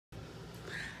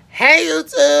Hey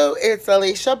YouTube, it's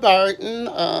Alicia Burton.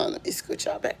 Let me scoot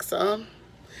y'all back some.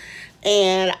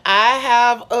 And I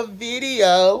have a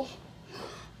video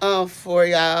for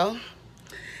y'all.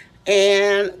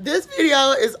 And this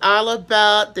video is all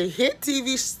about the hit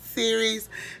TV series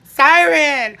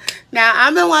Siren. Now,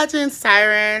 I've been watching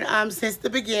Siren since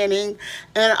the beginning,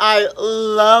 and I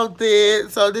loved it.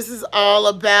 So this is all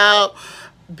about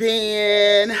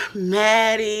being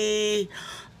Maddie,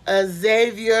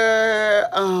 Xavier,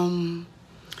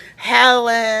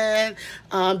 Helen,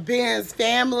 Ben's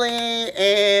family,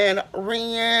 and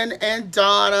Ren and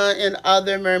Donna and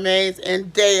other mermaids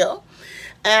and Dale.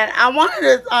 And I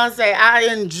wanted to say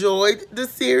I enjoyed the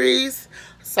series.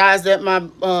 Besides that, my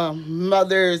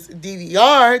mother's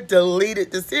DVR deleted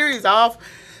the series off.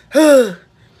 But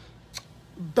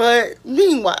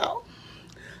meanwhile,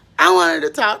 I wanted to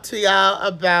talk to y'all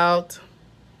about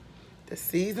the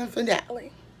season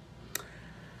finale.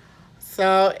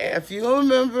 So if you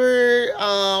remember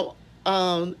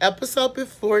episode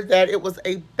before that, it was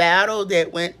a battle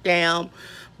that went down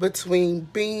between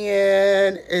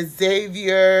Ben,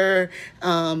 Xavier,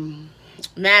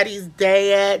 Maddie's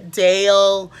dad,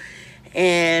 Dale,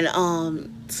 and all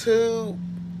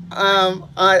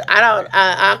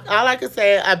I can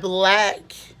say, a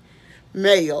black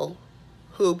male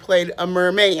who played a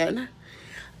merman,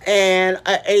 and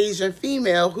an Asian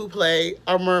female who played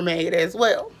a mermaid as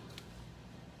well.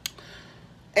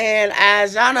 And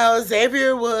as y'all know,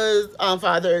 Xavier was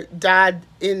father died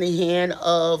in the hand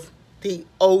of the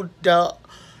older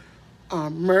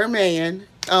merman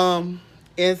and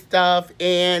stuff,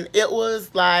 and it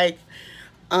was like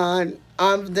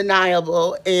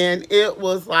undeniable, and it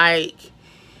was like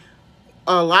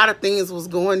a lot of things was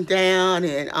going down,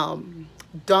 and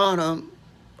Donna,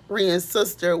 Ren's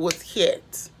sister, was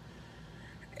hit,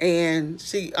 and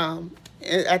she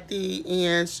at the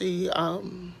end she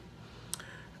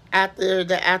after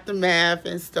the aftermath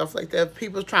and stuff like that,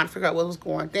 people trying to figure out what was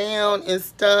going down and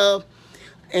stuff,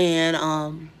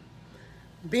 and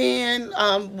Ben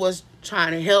was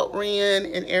trying to help Ren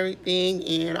and everything,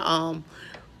 and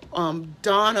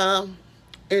Donna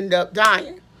ended up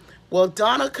dying. Well,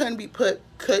 Donna couldn't be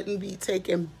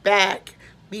taken back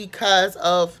because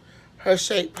of her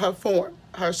shapeshifting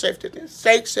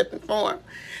form,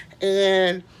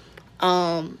 and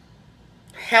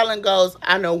Helen goes,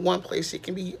 I know one place she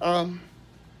can be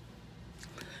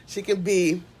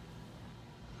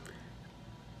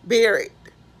buried.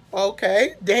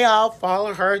 Okay, they all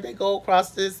follow her. They go across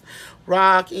this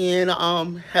rock, and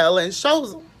Helen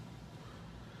shows them,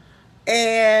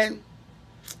 and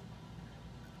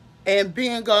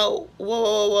Ben go,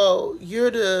 whoa, you're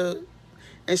the,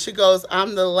 and she goes,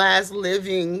 I'm the last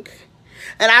living.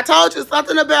 And I told you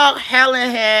something about Helen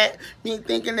had me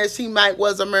thinking that she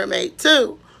was a mermaid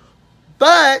too.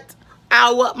 But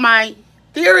my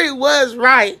theory was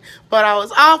right, but I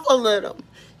was off a little.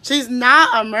 She's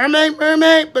not a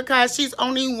mermaid because she's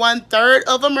only 1/3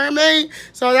 of a mermaid.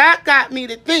 So that got me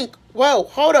to think, whoa,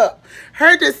 hold up.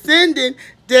 Her descendant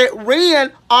that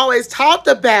Ren always talked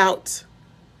about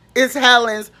is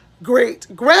Helen's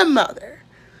great-grandmother.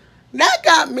 That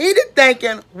got me to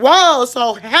thinking, whoa,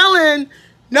 so Helen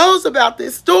knows about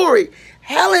this story.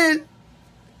 Helen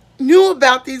knew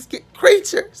about these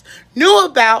creatures, knew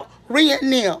about Ren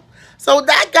and them. So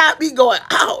that got me going,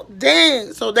 oh,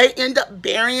 dang. So they end up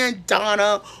burying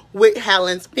Donna with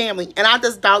Helen's family. And I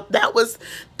just thought that was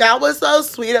so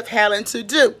sweet of Helen to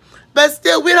do. But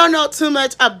still, we don't know too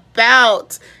much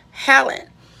about Helen.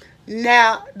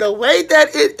 Now, the way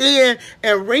that it ends,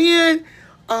 and Ren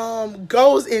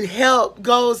goes and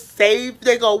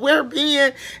they go, we're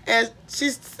being, and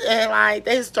like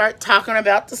they start talking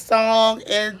about the song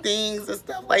and things and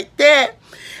stuff like that.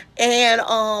 And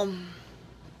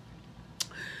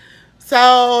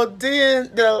so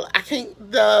then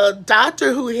the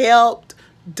doctor who helped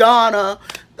Donna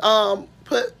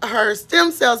put her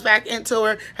stem cells back into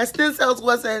her. Her stem cells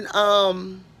wasn't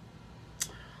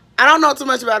I don't know too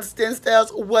much about the stem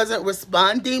cells, wasn't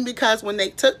responding, because when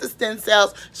they took the stem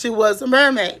cells, she was a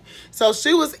mermaid. So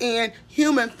she was in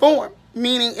human form,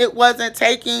 meaning it wasn't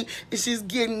taking, and she's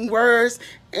getting worse,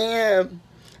 and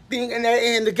being in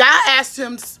there. And the guy asked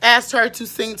her to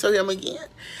sing to him again.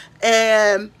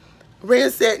 And Ren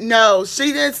said, no,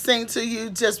 she didn't sing to you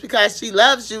just because she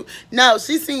loves you. No,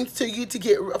 she sings to you to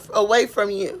get away from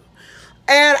you.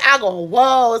 And I go,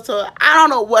 whoa. So I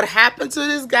don't know what happened to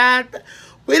this guy.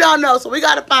 We don't know, so we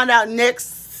got to find out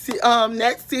next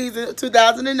season,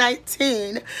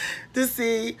 2019, to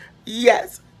see.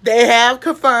 Yes, they have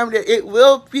confirmed that it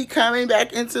will be coming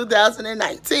back in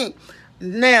 2019.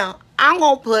 Now, I'm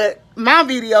going to put my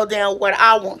video down what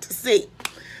I want to see.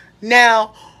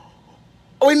 Now,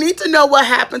 we need to know what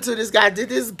happened to this guy. Did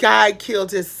this guy kill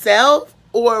himself,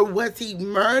 or was he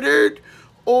murdered,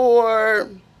 or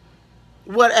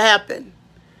what happened?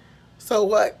 So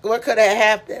what could have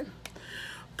happened?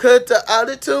 Could the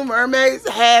other two mermaids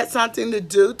had something to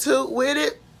do with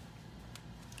it?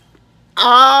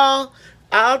 All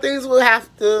things we have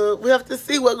to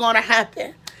see what's going to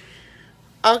happen.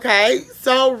 Okay,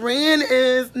 so Ren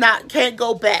can't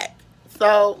go back.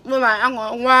 So we're like, I'm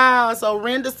going, wow. So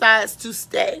Ren decides to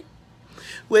stay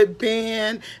with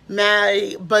Ben,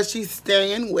 Maddie, but she's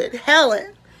staying with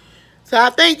Helen. So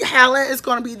I think Helen is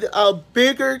going to be a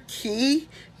bigger key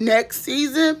next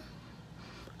season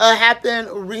of having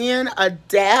Ren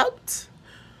adapt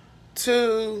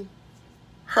to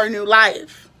her new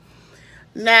life.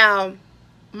 Now,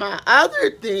 my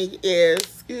other thing is,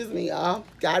 excuse me, y'all,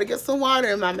 gotta get some water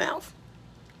in my mouth.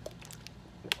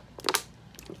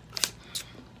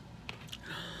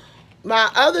 My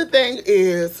other thing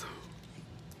is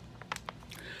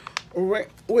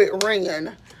with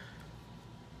Ren.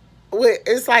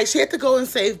 It's like she had to go and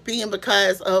save Ben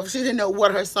because of she didn't know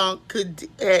what her song could do,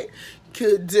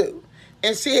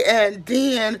 and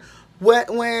then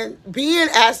when Ben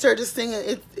asked her to sing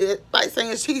it like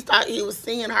singing, she thought he was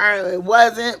singing her and it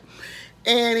wasn't,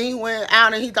 and he went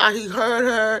out and he thought he heard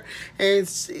her, and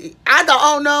I thought,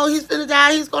 oh no, he's gonna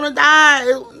die,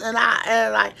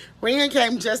 and like Ren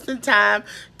came just in time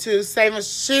to save him.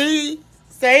 She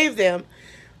saved him.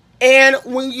 And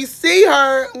when you see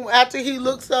her, after he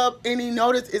looks up and he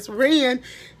notices it's Ren,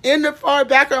 in the far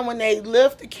background when they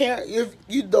lift the camera,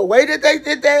 the way that they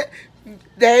did that,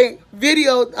 they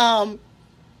videoed,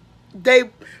 they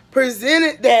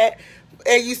presented that,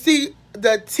 and you see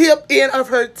the tip end of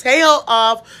her tail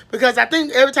off, because I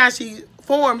think every time she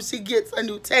forms, she gets a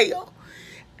new tail.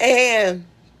 And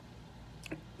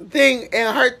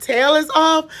her tail is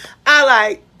off. I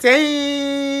like,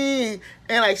 dang.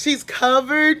 And like she's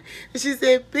covered. And she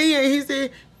said, Ben, he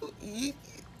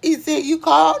said, you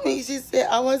called me. She said,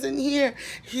 I wasn't here.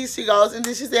 She goes, and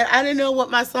then she said, I didn't know what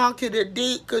my song could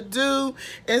do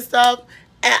and stuff.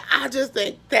 And I just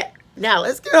think that, now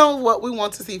let's get on what we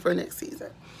want to see for next season.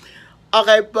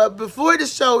 Okay, but before the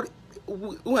show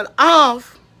went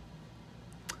off,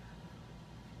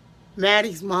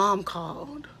 Maddie's mom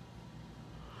called.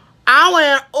 I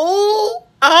went, oh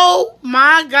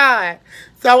my God.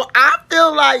 So I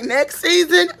feel like next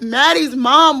season, Maddie's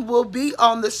mom will be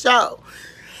on the show.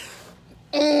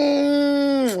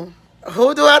 Who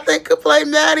do I think could play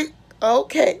Maddie?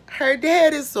 Okay, her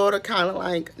dad is sort of kind of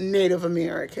like Native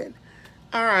American.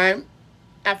 All right.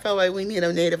 I feel like we need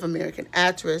a Native American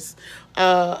actress,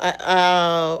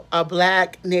 a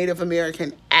black Native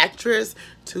American actress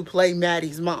to play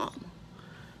Maddie's mom.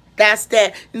 That's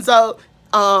that. And so,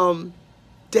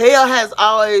 Dale has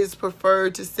always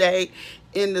preferred to say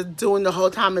during the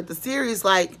whole time of the series,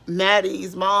 like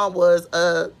Maddie's mom was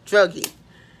a druggie.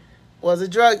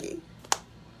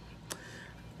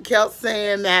 Kept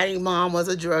saying Maddie's mom was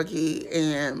a druggie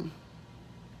and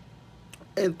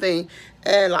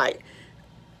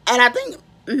I think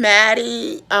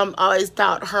Maddie always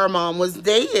thought her mom was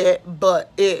dead,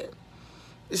 but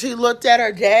she looked at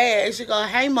her dad and she go,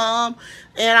 hey mom,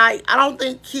 and I don't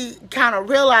think he kind of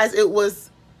realized it was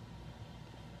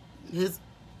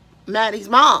Maddie's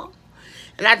mom.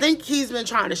 And I think he's been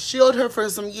trying to shield her for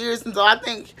some years, and so I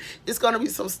think it's going to be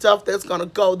some stuff that's going to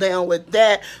go down with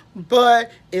that.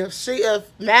 But if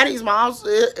Maddie's mom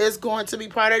is going to be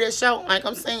part of this show, like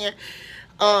I'm saying,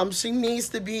 she needs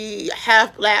to be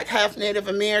half black, half Native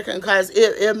American, because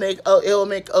it will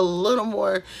make a little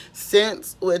more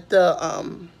sense with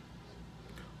it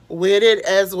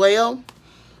as well.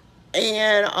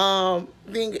 And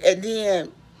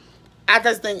then I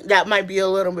just think that might be a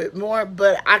little bit more,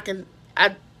 but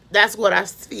that's what I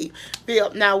see.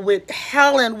 Now with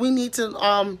Helen, we need to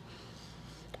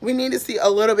see a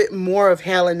little bit more of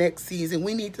Helen next season.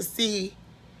 We need to see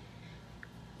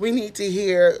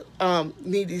her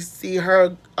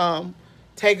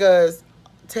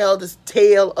tell this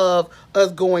tale of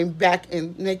us going back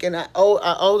and making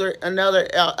another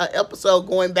episode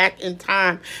going back in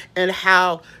time, and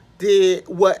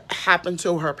what happened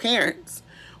to her parents,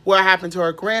 what happened to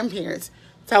her grandparents.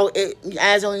 So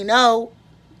as we know,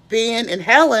 Ben and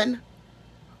Helen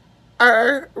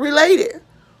are related.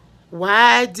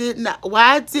 That's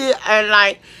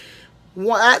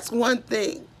one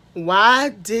thing. Why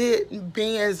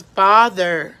Ben's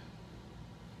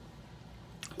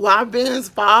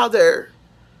father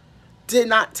did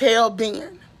not tell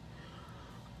Ben?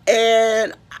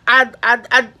 And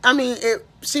I mean,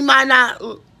 she might not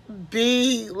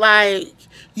be like,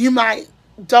 you might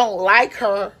don't like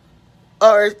her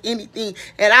or anything.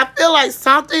 And I feel like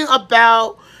something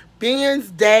about Ben's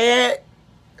dad,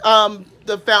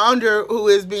 the founder, who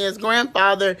is Ben's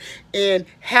grandfather, and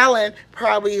Helen,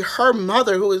 probably her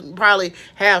mother, who is probably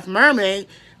half mermaid,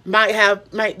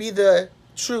 might be the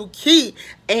true key.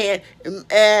 And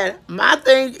my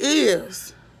thing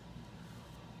is,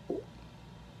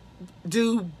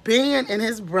 do Ben and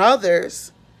his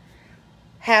brothers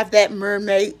have that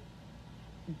mermaid?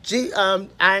 I'm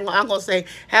gonna say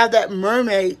have that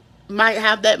mermaid. Might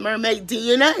have that mermaid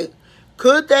DNA.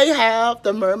 Could they have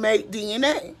the mermaid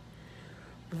DNA?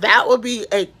 That would be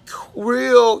a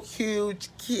real huge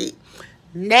key.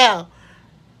 Now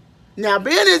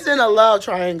Ben is in a love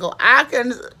triangle.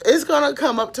 It's gonna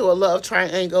come up to a love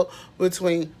triangle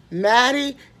between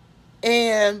Maddie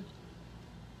and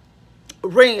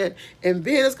Ren, and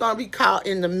Ben is gonna be caught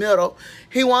in the middle.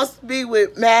 He wants to be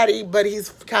with Maddie, but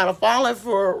he's kind of falling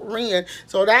for Ren.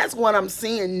 So that's what I'm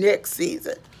seeing next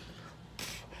season.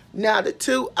 Now, the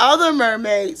two other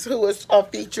mermaids who are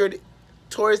featured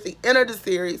towards the end of the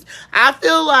series, I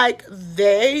feel like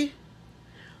they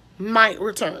might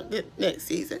return next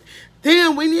season.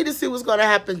 Then we need to see what's going to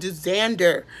happen to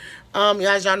Xander.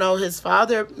 As y'all know, his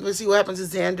father. We'll see what happens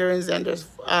to Xander and Xander's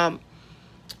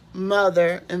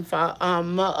mother and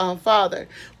father.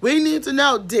 We need to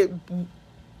know,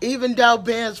 even though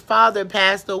Ben's father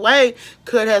passed away,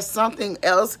 could have something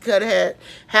else could have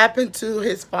happened to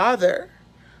his father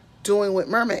doing with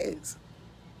mermaids?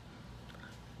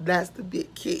 That's the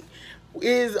big key.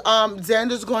 Is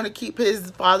Xander's going to keep his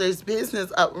father's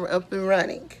business up and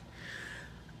running?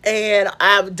 And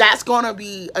that's going to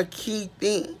be a key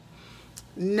thing.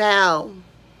 Now,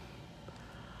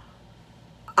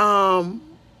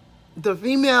 the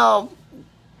female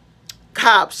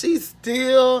cop, she's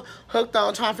still hooked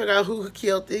on trying to figure out who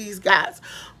killed these guys.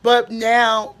 But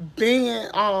now Ben's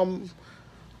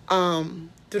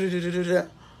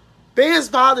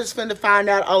father's finna find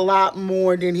out a lot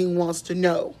more than he wants to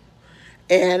know.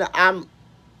 And I'm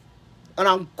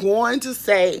going to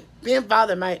say Ben's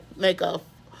father might make a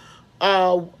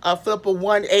flip of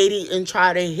 180 and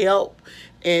try to help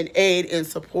and aid and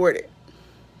support it.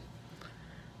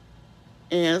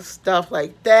 And stuff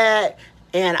like that.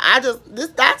 And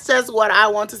that's just what I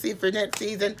want to see for next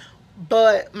season.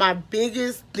 But my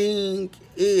biggest thing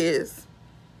is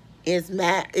Ben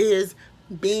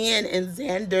and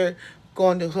Xander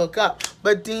going to hook up.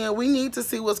 But then we need to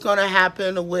see what's going to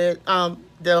happen with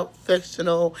the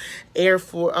fictional Air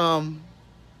Force,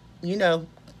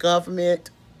 government.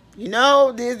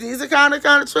 These are kind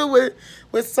of true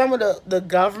with some of the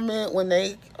government when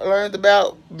they learned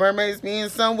about mermaids being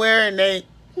somewhere and they,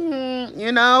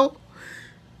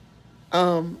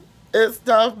 it's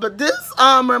stuff. But this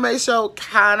mermaid show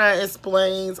kind of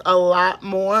explains a lot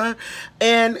more,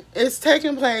 and it's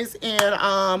taking place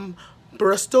in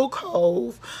Bristol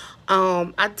Cove.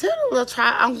 I'm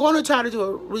going to try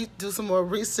to do some more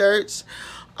research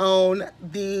on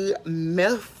the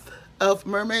myth of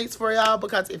mermaids for y'all,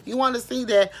 because if you want to see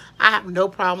that, I have no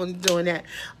problem doing that.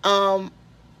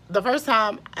 The first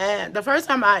time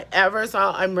I ever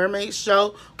saw a mermaid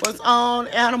show was on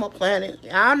Animal Planet.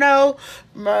 Y'all know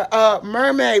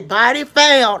mermaid body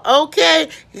found. Okay,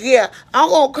 yeah, I'm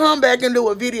gonna come back and do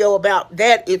a video about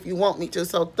that if you want me to.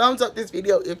 So thumbs up this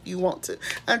video if you want to.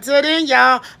 Until then,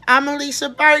 y'all, I'm Alicia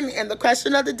Burton, and the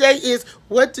question of the day is,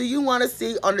 what do you want to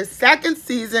see on the second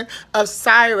season of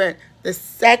Siren? The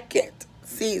second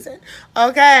season.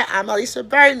 Okay, I'm Alicia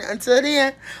Burton. Until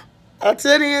then,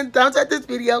 thumbs up this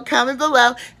video, comment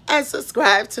below, and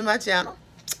subscribe to my channel.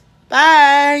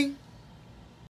 Bye.